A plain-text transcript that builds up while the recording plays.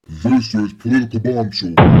This is Political Bomb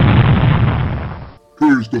Show.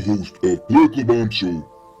 Here is the host of Political Bomb Show,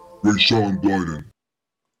 Rayshawn Blyden.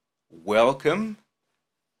 Welcome,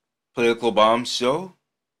 Political Bomb Show,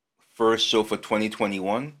 first show for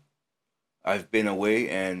 2021. I've been away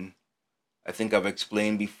and I think I've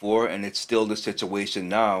explained before, and it's still the situation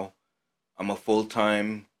now. I'm a full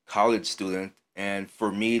time college student, and for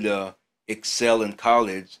me to excel in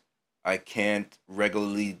college, I can't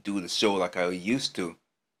regularly do the show like I used to.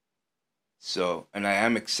 So, and I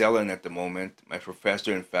am excelling at the moment. My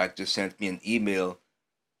professor, in fact, just sent me an email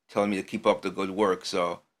telling me to keep up the good work.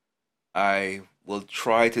 So, I will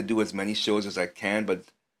try to do as many shows as I can, but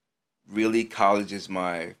really, college is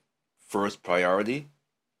my first priority.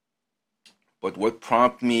 But what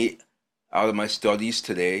prompted me out of my studies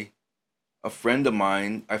today, a friend of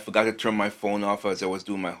mine, I forgot to turn my phone off as I was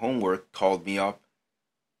doing my homework, called me up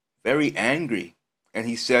very angry. And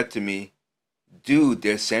he said to me, "Dude,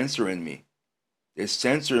 they're censoring me. They're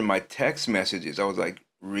censoring my text messages." I was like,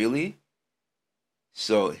 "Really?"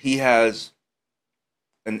 So he has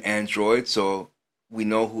an Android, so we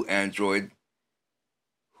know who Android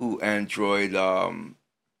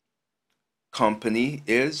company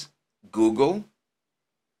is, Google.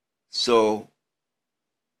 So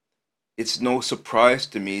it's no surprise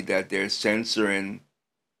to me that they're censoring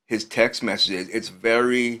his text messages. It's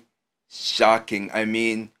very shocking. I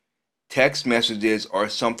mean, text messages are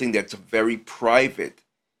something that's very private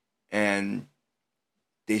and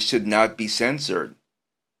they should not be censored.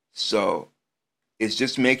 So it's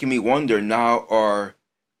just making me wonder, now are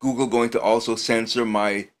Google going to also censor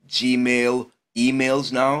my Gmail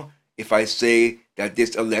emails now if I say that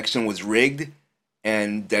this election was rigged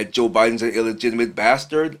and that Joe Biden's an illegitimate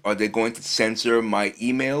bastard? Are they going to censor my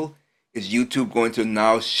email? Is YouTube going to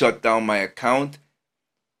now shut down my account?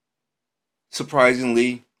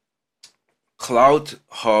 Surprisingly, Cloud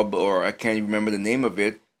Hub, or I can't even remember the name of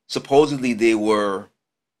it, supposedly they were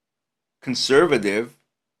conservative,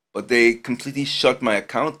 but they completely shut my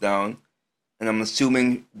account down. And I'm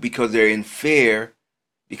assuming because they're in fear,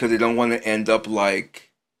 because they don't want to end up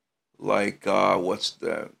like what's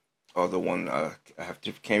the other one? I have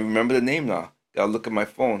to can't remember the name now. Gotta look at my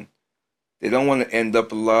phone. They don't want to end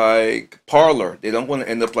up like Parlor. They don't want to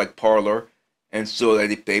end up like Parlor, and so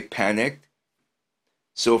they panicked.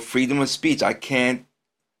 So freedom of speech. I can't.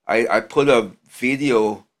 I put a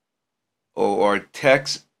video or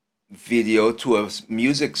text video to a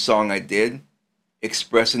music song I did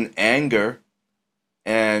expressing anger,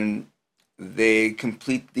 and they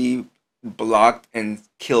completely blocked and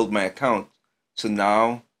killed my account. So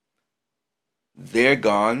now they're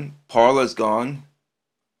gone. Parla's gone.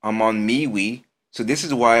 I'm on MeWe. So this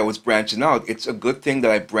is why I was branching out. It's a good thing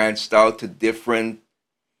that I branched out to different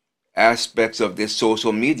aspects of this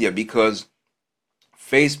social media, because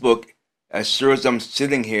Facebook, as sure as I'm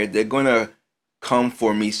sitting here, they're gonna come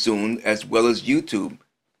for me soon, as well as YouTube.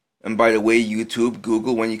 And by the way, YouTube,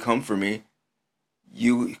 Google, when you come for me,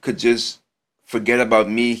 you could just forget about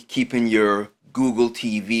me keeping your Google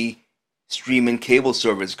TV streaming cable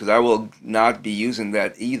service, because I will not be using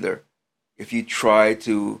that either if you try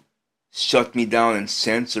to shut me down and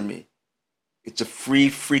censor me. It's a free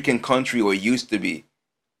freaking country, or it used to be,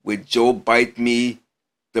 with Joe Bite Me,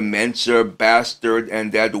 the Menser bastard,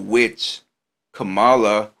 and that witch,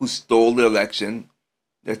 Kamala, who stole the election.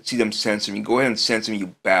 Let's see them censor me. Go ahead and censor me,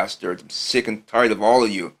 you bastards. I'm sick and tired of all of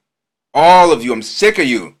you. All of you, I'm sick of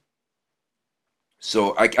you.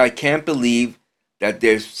 So I can't believe that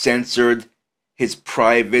they censored his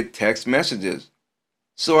private text messages.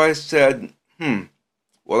 So I said,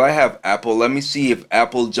 well, I have Apple. Let me see if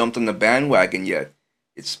Apple jumped on the bandwagon yet.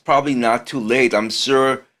 It's probably not too late. I'm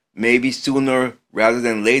sure maybe sooner rather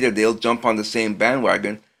than later they'll jump on the same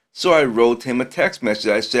bandwagon. So I wrote him a text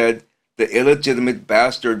message. I said, the illegitimate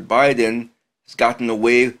bastard Biden has gotten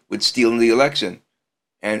away with stealing the election.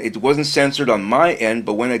 And it wasn't censored on my end,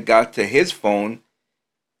 but when it got to his phone,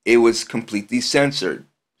 it was completely censored.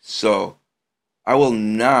 So I will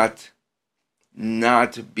not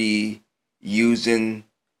be using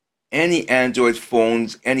any Android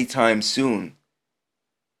phones anytime soon.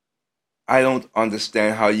 I don't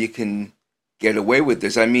understand how you can get away with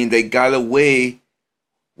this. I mean, they got away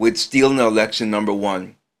with stealing the election, number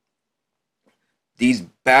one. These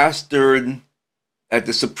bastards at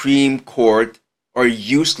the Supreme Court are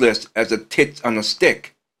useless as a tit on a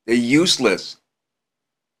stick. They're useless.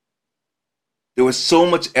 There was so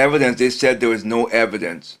much evidence, they said there was no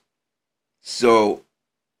evidence. So,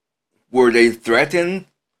 were they threatened?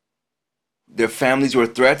 Their families were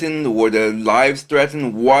threatened? Were their lives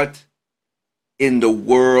threatened? What in the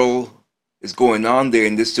world is going on there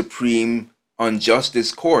in this Supreme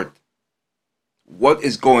Unjustice Court? What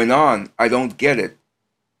is going on? I don't get it.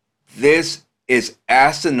 This is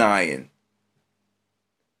asinine.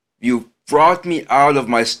 You brought me out of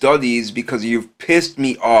my studies because you've pissed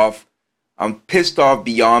me off. I'm pissed off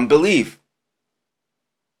beyond belief.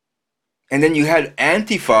 And then you had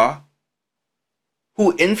Antifa,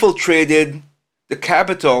 who infiltrated the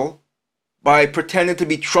Capitol by pretending to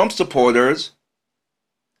be Trump supporters,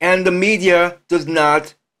 and the media does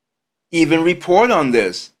not even report on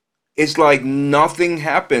this. It's like nothing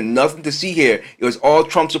happened, nothing to see here. It was all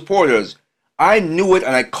Trump supporters. I knew it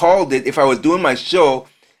and I called it. If I was doing my show,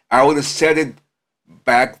 I would have said it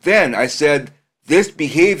back then. I said, this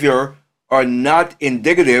behavior are not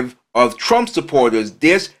indicative of Trump supporters.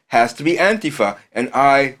 This has to be Antifa. And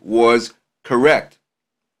I was correct.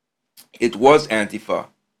 It was Antifa.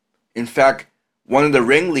 In fact, one of the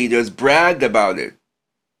ringleaders bragged about it.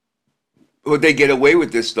 Would they get away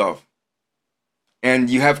with this stuff?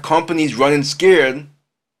 And you have companies running scared,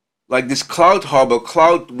 like this Cloud Hub or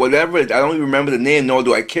Cloud whatever, I don't even remember the name, nor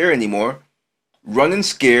do I care anymore, running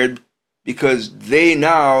scared because they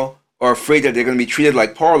now are afraid that they're going to be treated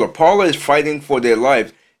like Parler. Parler is fighting for their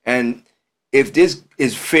life. And if this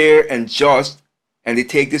is fair and just, and they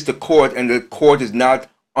take this to court, and the court is not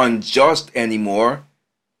unjust anymore,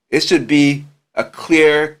 it should be a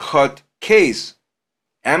clear-cut case.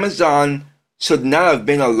 Amazon should not have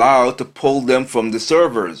been allowed to pull them from the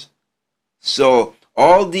servers. So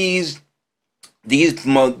all these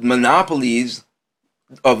monopolies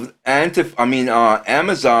of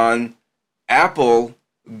Amazon, Apple,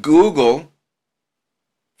 Google,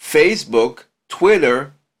 Facebook,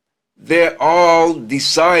 Twitter, they're all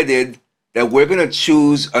decided that we're going to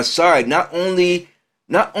choose a side. Not only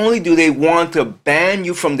do they want to ban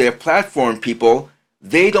you from their platform, people,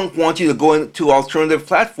 they don't want you to go into alternative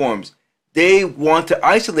platforms. They want to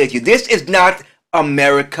isolate you. This is not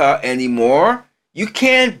America anymore. You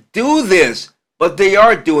can't do this. But they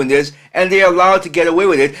are doing this, and they're allowed to get away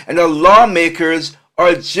with it. And the lawmakers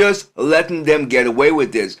are just letting them get away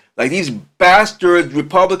with this. Like these bastard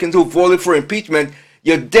Republicans who voted for impeachment.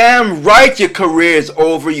 You're damn right your career is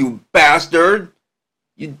over, you bastard.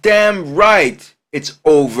 You're damn right it's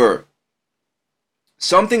over.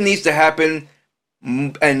 Something needs to happen,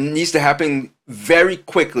 and needs to happen very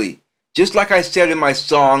quickly. Just like I said in my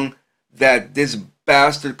song that this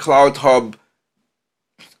bastard Cloud Hub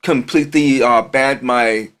completely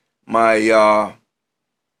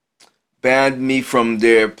banned me from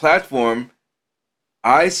their platform.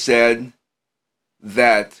 I said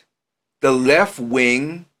that the left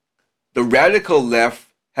wing, the radical left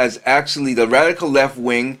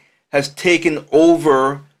wing has taken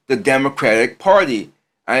over the Democratic Party.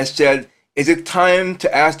 I said, is it time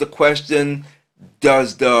to ask the question,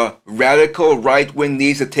 does the radical right wing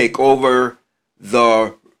need to take over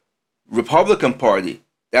the Republican Party?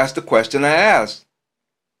 That's the question I asked.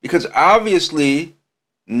 Because obviously,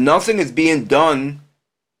 nothing is being done.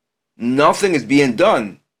 Nothing is being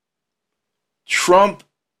done. Trump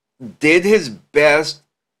did his best,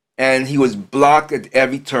 and he was blocked at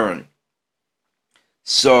every turn.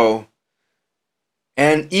 So,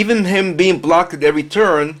 and even him being blocked at every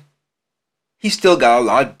turn, he still got a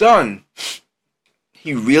lot done.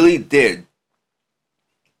 He really did.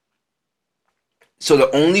 So the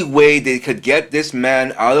only way they could get this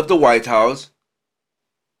man out of the White House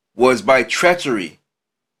was by treachery.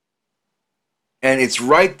 And it's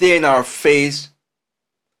right there in our face.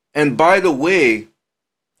 And by the way,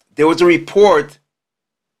 there was a report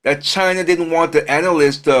that China didn't want the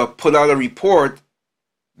analysts to put out a report,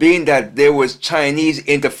 being that there was Chinese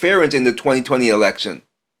interference in the 2020 election.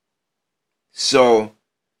 So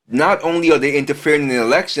not only are they interfering in the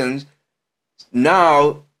elections,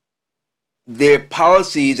 now their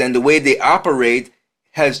policies and the way they operate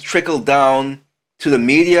has trickled down to the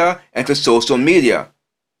media and to social media,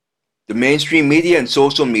 the mainstream media and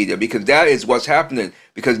social media, because that is what's happening.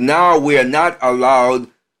 Because now we are not allowed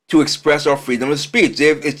to express our freedom of speech.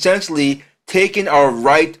 They've essentially taken our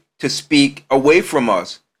right to speak away from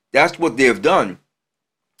us. That's what they've done.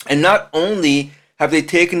 And not only have they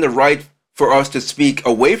taken the right for us to speak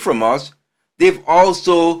away from us, they've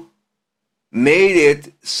also made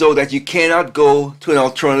it so that you cannot go to an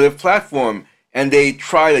alternative platform, and they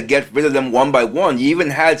try to get rid of them one by one. You even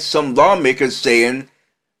had some lawmakers saying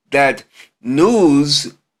that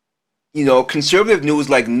news, conservative news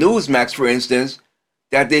like Newsmax, for instance,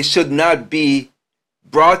 that they should not be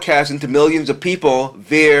broadcasting to millions of people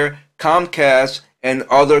via Comcast and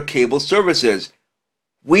other cable services.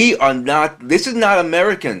 This is not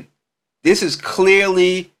American. This is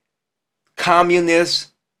clearly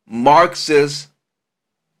communist, Marxist,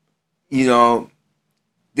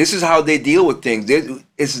 This is how they deal with things.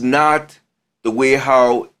 It's not the way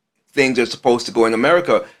how things are supposed to go in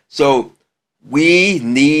America. So we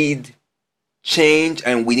need change,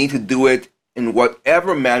 and we need to do it in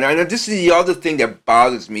whatever manner. And this is the other thing that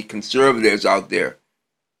bothers me, conservatives out there.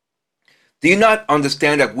 Do you not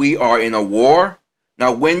understand that we are in a war?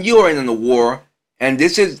 Now, when you are in a war, and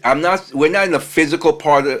we're not in the physical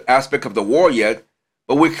aspect of the war yet,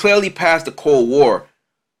 but we're clearly past the Cold War.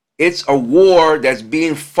 It's a war that's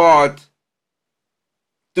being fought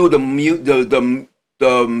through the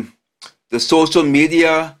social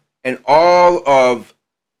media and all of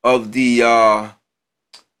the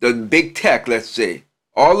big tech, let's say,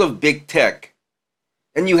 all of big tech,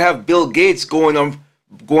 and you have Bill Gates going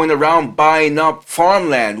around buying up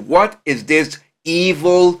farmland. What is this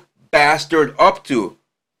evil bastard up to?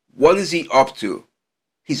 What is he up to?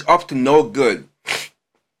 He's up to no good.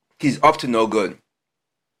 He's up to no good.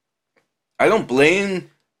 I don't blame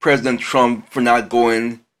President Trump for not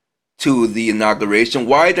going to the inauguration.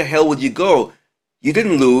 Why the hell would you go? You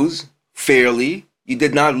didn't lose fairly. You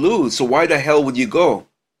did not lose. So why the hell would you go?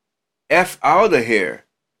 F out of here.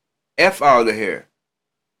 F out of here.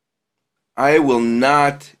 I will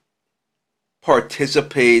not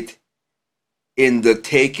participate in the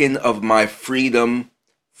taking of my freedom,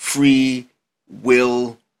 free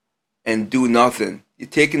will, and do nothing. You're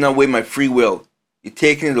taking away my free will. You're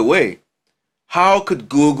taking it away. How could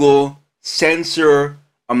Google censor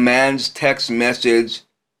a man's text message,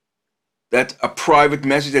 that's a private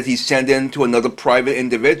message that he sent in to another private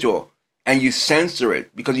individual, and you censor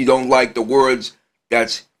it because you don't like the words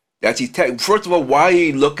that's he text? First of all, why are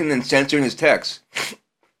you looking and censoring his text?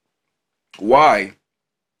 Why?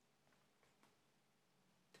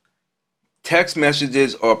 Text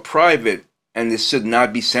messages are private, and this should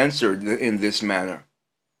not be censored in this manner.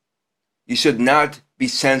 You should not be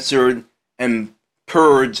censored and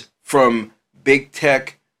purged from big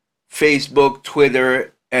tech, Facebook,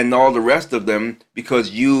 Twitter, and all the rest of them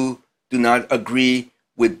because you do not agree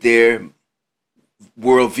with their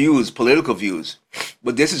worldviews, political views.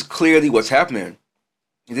 But this is clearly what's happening.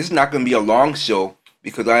 This is not going to be a long show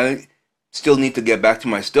because I still need to get back to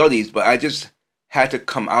my studies, but I just had to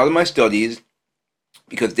come out of my studies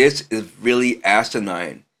because this is really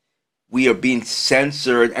asinine. We are being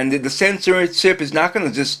censored, and the censorship is not going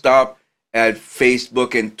to just stop at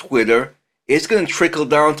Facebook and Twitter. It's going to trickle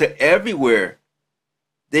down to everywhere.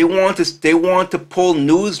 They want to pull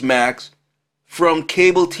Newsmax from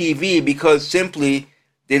cable TV because simply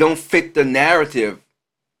they don't fit the narrative.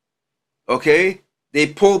 Okay? They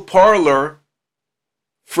pull Parler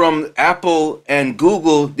from Apple and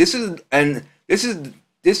Google. This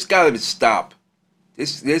got to stop.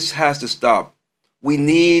 This has to stop. We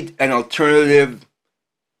need an alternative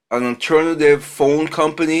phone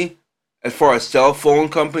company as far as cell phone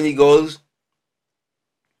company goes.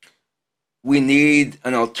 We need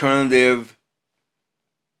an alternative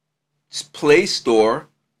Play Store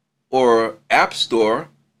or App Store.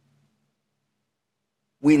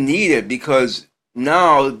 We need it because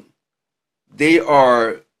now they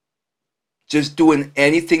are just doing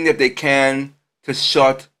anything that they can to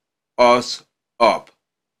shut us up.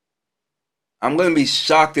 I'm going to be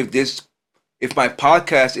shocked if my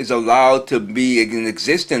podcast is allowed to be in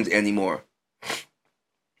existence anymore.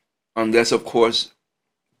 Unless, of course,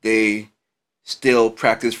 they still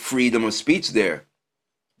practice freedom of speech there.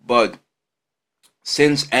 But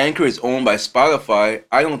since Anchor is owned by Spotify,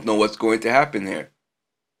 I don't know what's going to happen here.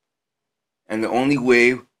 And the only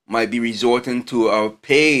way might be resorting to a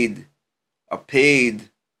paid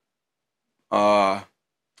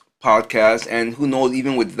podcast, and who knows,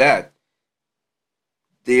 even with that,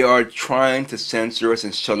 they are trying to censor us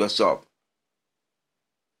and shut us up.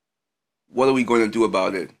 What are we going to do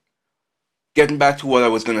about it? Getting back to what I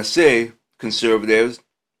was going to say, conservatives,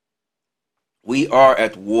 we are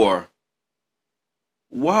at war.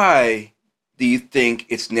 Why do you think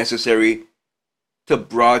it's necessary to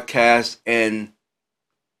broadcast and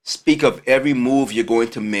speak of every move you're going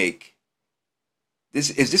to make?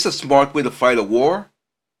 Is this a smart way to fight a war?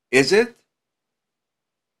 Is it?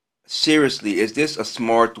 Seriously, is this a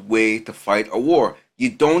smart way to fight a war? You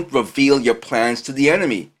don't reveal your plans to the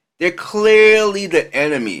enemy. They're clearly the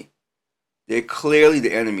enemy. They're clearly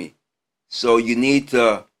the enemy. So you need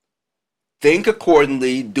to think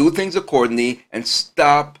accordingly, do things accordingly, and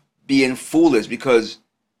stop being foolish, because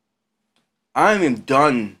I'm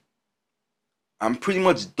done. I'm pretty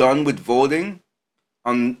much done with voting.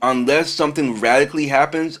 Unless something radically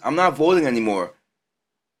happens, I'm not voting anymore.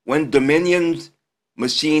 When Dominion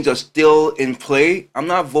machines are still in play, I'm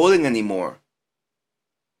not voting anymore.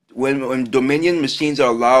 When Dominion machines are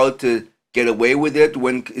allowed to get away with it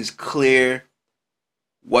when it's clear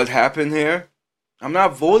what happened here, I'm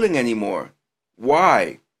not voting anymore.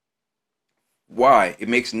 Why? Why? It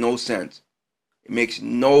makes no sense. It makes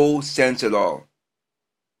no sense at all.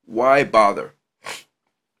 Why bother?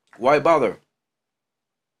 Why bother?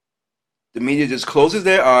 The media just closes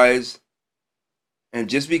their eyes, and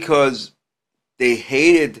just because they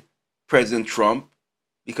hated President Trump,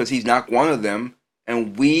 because he's not one of them,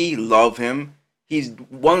 and we love him, he's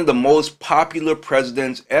one of the most popular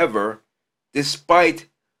presidents ever, despite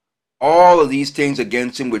all of these things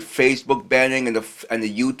against him with Facebook banning and the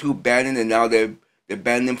YouTube banning, and now they're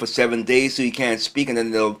banning him for 7 days so he can't speak, and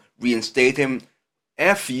then they'll reinstate him.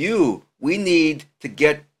 F you. We need to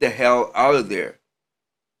get the hell out of there.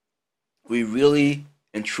 We really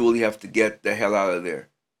and truly have to get the hell out of there.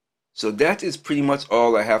 So that is pretty much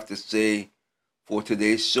all I have to say for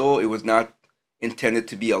today's show. It was not intended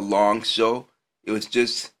to be a long show. It was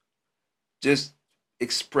just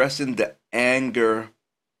expressing the anger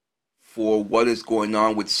for what is going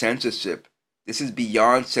on with censorship. This is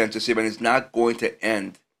beyond censorship, and it's not going to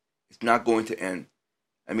end. It's not going to end.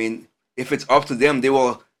 I mean, if it's up to them, they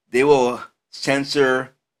will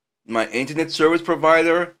censor my internet service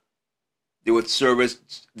provider. They would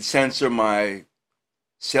censor my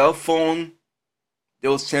cell phone. They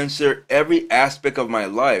will censor every aspect of my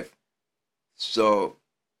life. So,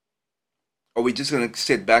 are we just going to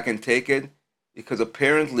sit back and take it? Because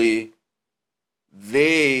apparently,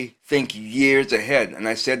 they think years ahead. And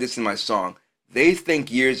I said this in my song. They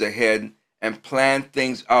think years ahead and plan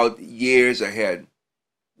things out years ahead.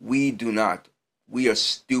 We do not. We are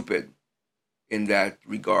stupid in that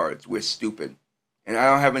regard. We're stupid. And I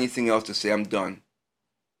don't have anything else to say. I'm done.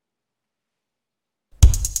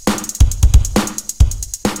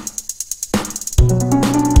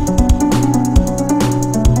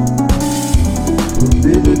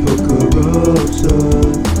 Political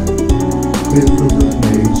corruption,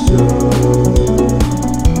 information,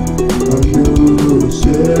 a new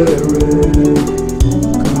sheriff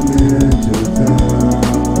coming to town.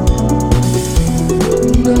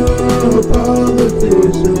 No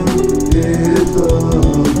politician is allowed.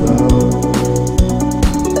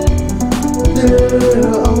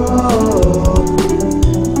 They're all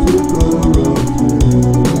too corrupted.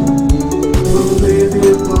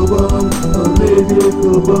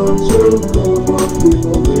 Political bomb, so come on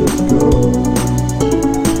people, let's go.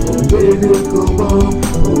 Political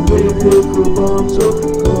bomb, so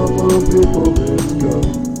come on people, let's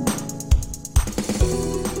go.